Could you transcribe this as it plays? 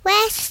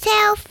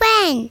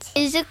Friends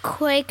is a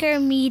Quaker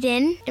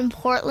meeting in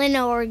Portland,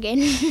 Oregon.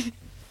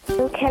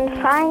 You can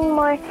find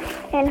more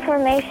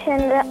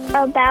information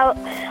about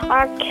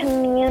our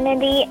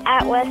community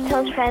at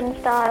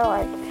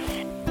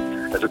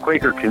westhillsfriends.org. As a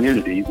Quaker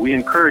community, we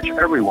encourage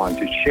everyone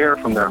to share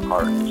from their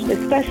hearts,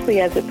 especially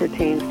as it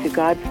pertains to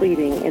God's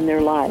leading in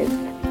their lives.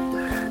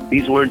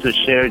 These words are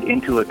shared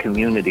into a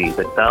community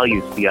that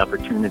values the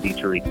opportunity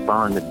to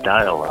respond to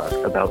dialogue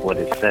about what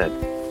is said.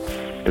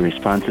 The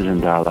responses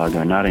and dialogue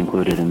are not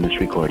included in this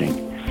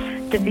recording.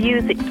 The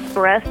views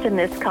expressed in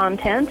this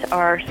content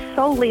are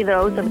solely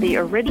those of the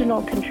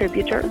original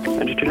contributor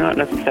and do not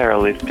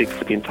necessarily speak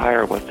for the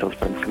entire West Hills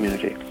Friends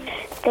community.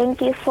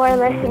 Thank you for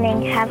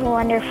listening. Have a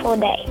wonderful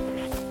day.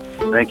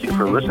 Thank you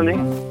for listening.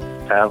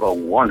 Have a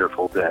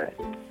wonderful day.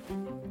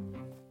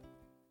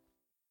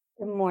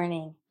 Good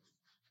morning.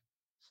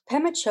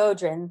 Pema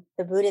Chodron,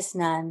 the Buddhist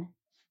nun,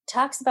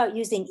 talks about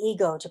using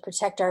ego to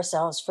protect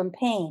ourselves from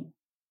pain.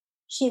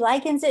 She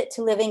likens it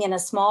to living in a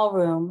small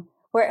room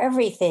where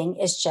everything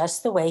is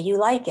just the way you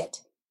like it.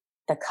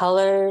 The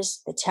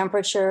colors, the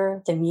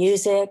temperature, the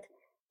music,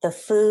 the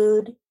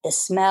food, the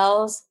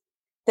smells,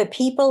 the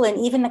people, and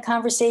even the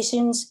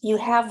conversations you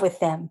have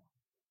with them.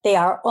 They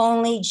are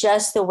only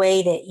just the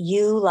way that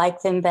you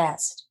like them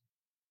best.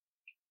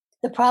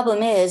 The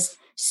problem is,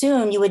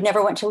 soon you would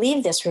never want to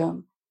leave this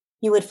room.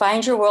 You would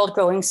find your world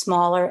growing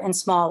smaller and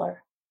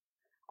smaller.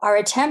 Our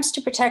attempts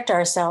to protect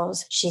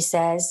ourselves, she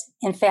says,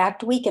 in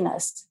fact, weaken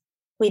us.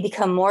 We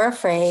become more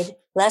afraid,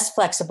 less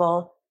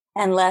flexible,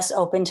 and less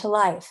open to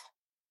life.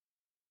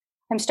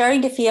 I'm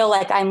starting to feel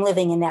like I'm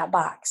living in that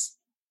box.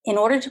 In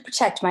order to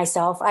protect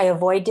myself, I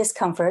avoid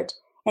discomfort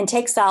and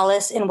take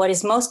solace in what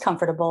is most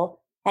comfortable,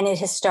 and it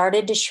has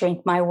started to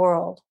shrink my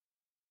world.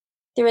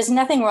 There is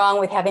nothing wrong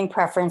with having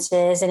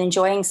preferences and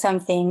enjoying some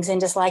things and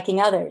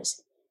disliking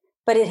others,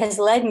 but it has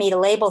led me to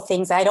label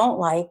things I don't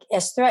like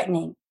as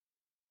threatening.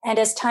 And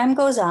as time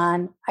goes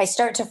on, I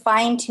start to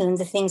fine-tune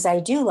the things I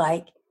do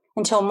like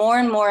until more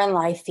and more in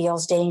life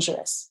feels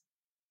dangerous.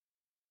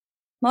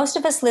 Most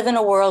of us live in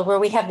a world where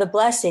we have the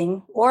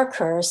blessing or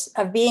curse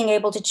of being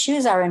able to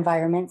choose our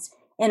environments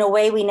in a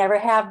way we never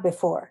have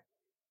before.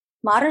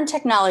 Modern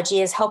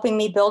technology is helping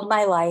me build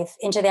my life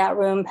into that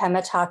room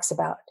Pema talks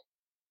about.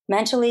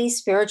 Mentally,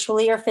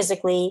 spiritually, or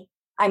physically,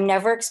 I'm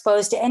never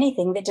exposed to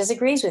anything that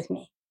disagrees with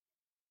me.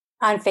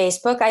 On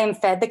Facebook, I am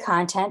fed the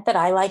content that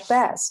I like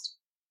best.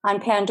 On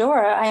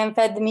Pandora, I am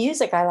fed the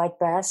music I like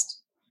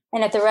best.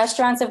 And at the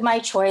restaurants of my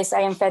choice,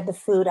 I am fed the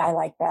food I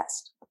like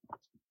best.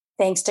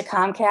 Thanks to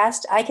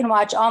Comcast, I can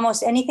watch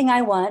almost anything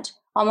I want,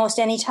 almost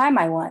any time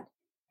I want.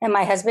 And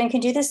my husband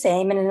can do the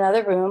same in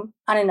another room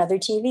on another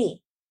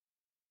TV.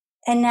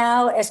 And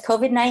now, as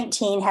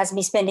COVID-19 has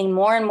me spending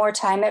more and more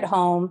time at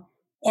home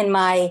in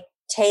my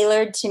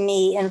tailored to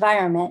me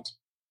environment,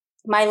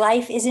 my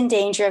life is in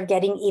danger of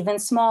getting even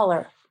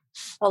smaller,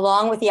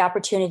 along with the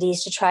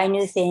opportunities to try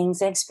new things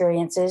and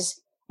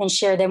experiences and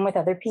share them with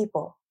other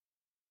people.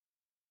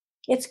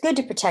 It's good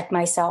to protect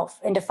myself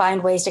and to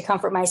find ways to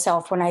comfort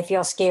myself when I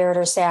feel scared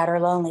or sad or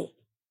lonely.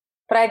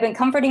 But I've been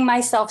comforting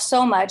myself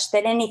so much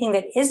that anything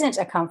that isn't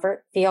a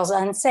comfort feels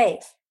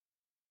unsafe.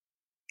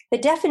 The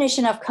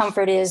definition of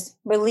comfort is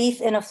relief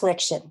in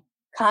affliction,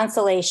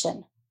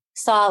 consolation,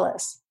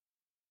 solace,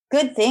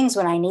 good things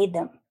when I need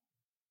them.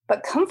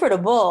 But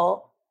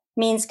comfortable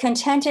means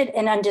contented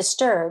and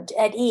undisturbed,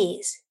 at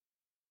ease.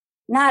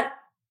 Not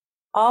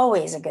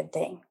always a good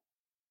thing.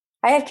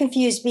 I have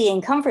confused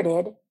being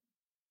comforted,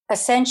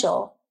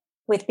 essential,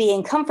 with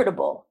being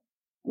comfortable,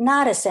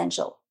 not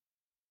essential,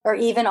 or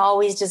even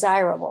always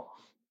desirable.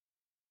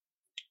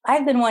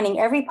 I've been wanting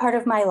every part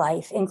of my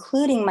life,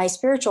 including my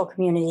spiritual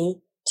community,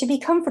 to be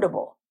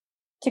comfortable,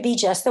 to be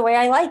just the way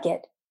I like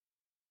it.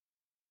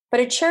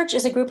 But a church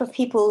is a group of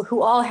people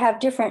who all have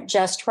different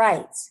just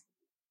rights.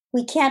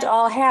 We can't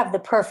all have the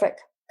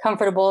perfect,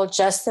 comfortable,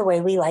 just the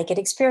way we like it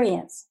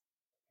experience.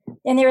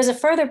 And there is a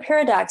further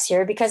paradox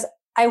here because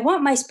I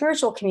want my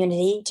spiritual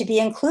community to be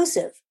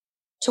inclusive,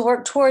 to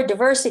work toward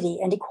diversity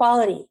and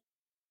equality.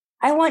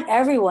 I want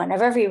everyone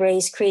of every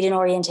race, creed, and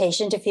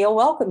orientation to feel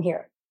welcome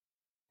here.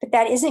 But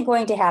that isn't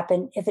going to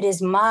happen if it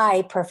is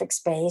my perfect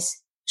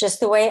space,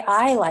 just the way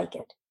I like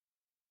it,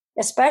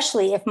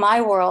 especially if my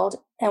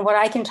world and what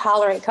I can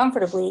tolerate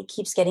comfortably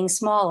keeps getting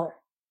smaller.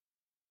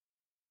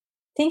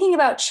 Thinking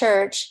about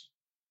church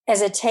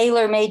as a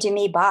tailor-made to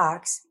me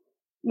box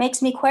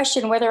makes me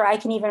question whether I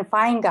can even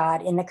find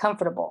God in the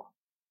comfortable.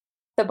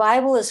 The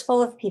Bible is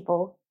full of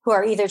people who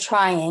are either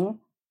trying,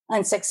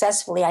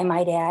 unsuccessfully I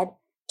might add,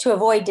 to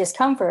avoid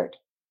discomfort,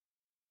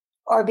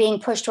 or being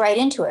pushed right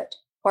into it,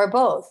 or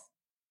both.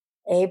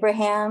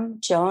 Abraham,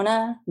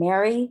 Jonah,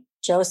 Mary,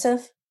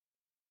 Joseph,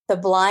 the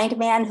blind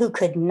man who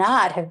could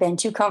not have been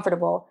too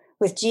comfortable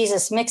with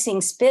Jesus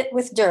mixing spit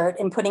with dirt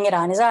and putting it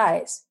on his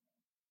eyes.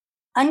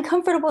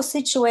 Uncomfortable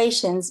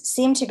situations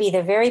seem to be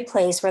the very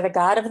place where the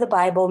God of the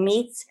Bible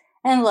meets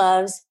and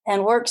loves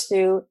and works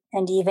through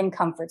and even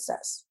comforts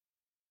us.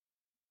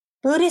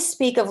 Buddhists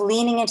speak of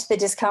leaning into the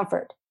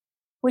discomfort.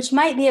 which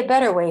might be a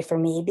better way for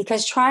me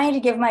because trying to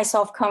give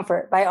myself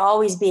comfort by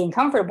always being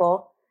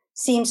comfortable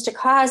seems to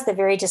cause the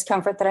very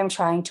discomfort that I'm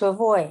trying to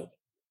avoid.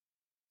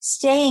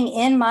 Staying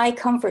in my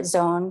comfort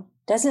zone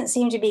doesn't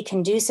seem to be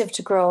conducive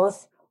to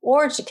growth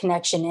or to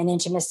connection and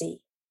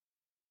intimacy.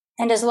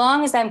 And as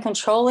long as I'm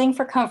controlling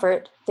for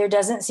comfort, there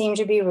doesn't seem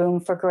to be room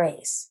for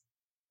grace.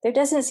 There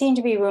doesn't seem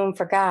to be room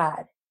for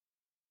God.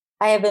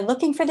 I have been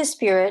looking for the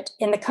Spirit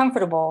in the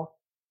comfortable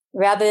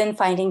rather than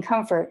finding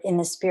comfort in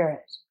the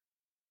Spirit.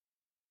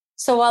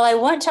 So while I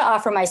want to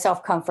offer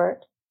myself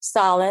comfort,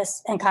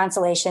 solace, and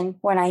consolation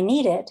when I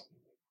need it,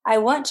 I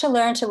want to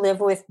learn to live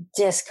with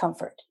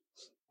discomfort,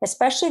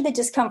 especially the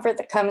discomfort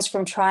that comes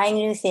from trying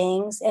new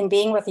things and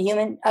being with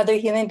other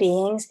human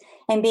beings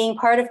and being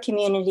part of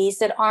communities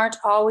that aren't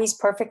always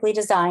perfectly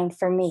designed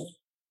for me.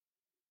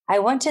 I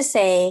want to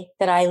say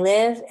that I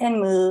live and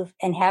move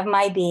and have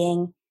my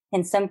being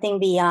in something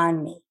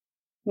beyond me,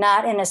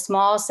 not in a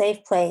small,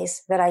 safe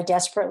place that I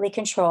desperately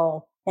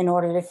control in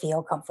order to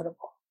feel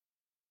comfortable.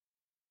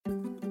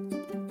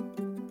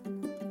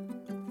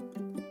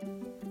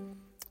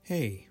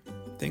 Hey,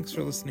 thanks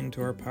for listening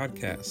to our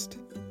podcast.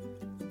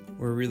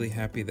 We're really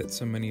happy that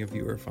so many of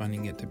you are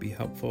finding it to be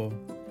helpful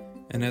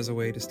and as a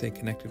way to stay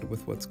connected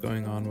with what's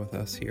going on with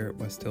us here at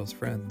West Hills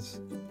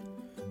Friends.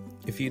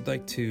 If you'd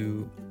like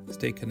to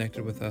stay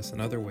connected with us in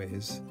other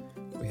ways,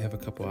 we have a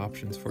couple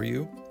options for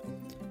you.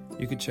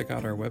 You can check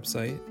out our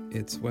website.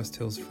 It's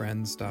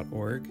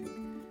westhillsfriends.org.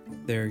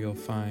 There you'll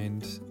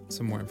find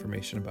some more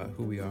information about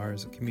who we are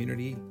as a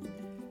community.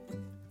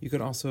 You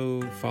can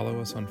also follow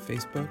us on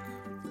Facebook.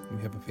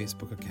 We have a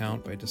Facebook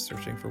account by just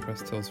searching for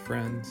West Hills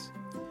Friends.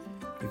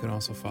 You can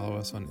also follow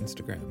us on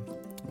Instagram.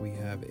 We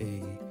have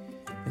a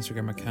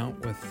Instagram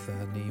account with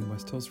the name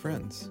West Hills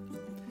Friends.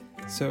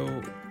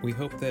 So we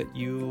hope that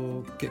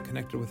you'll get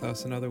connected with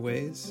us in other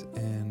ways.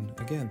 And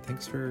again,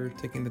 thanks for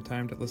taking the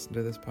time to listen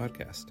to this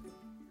podcast.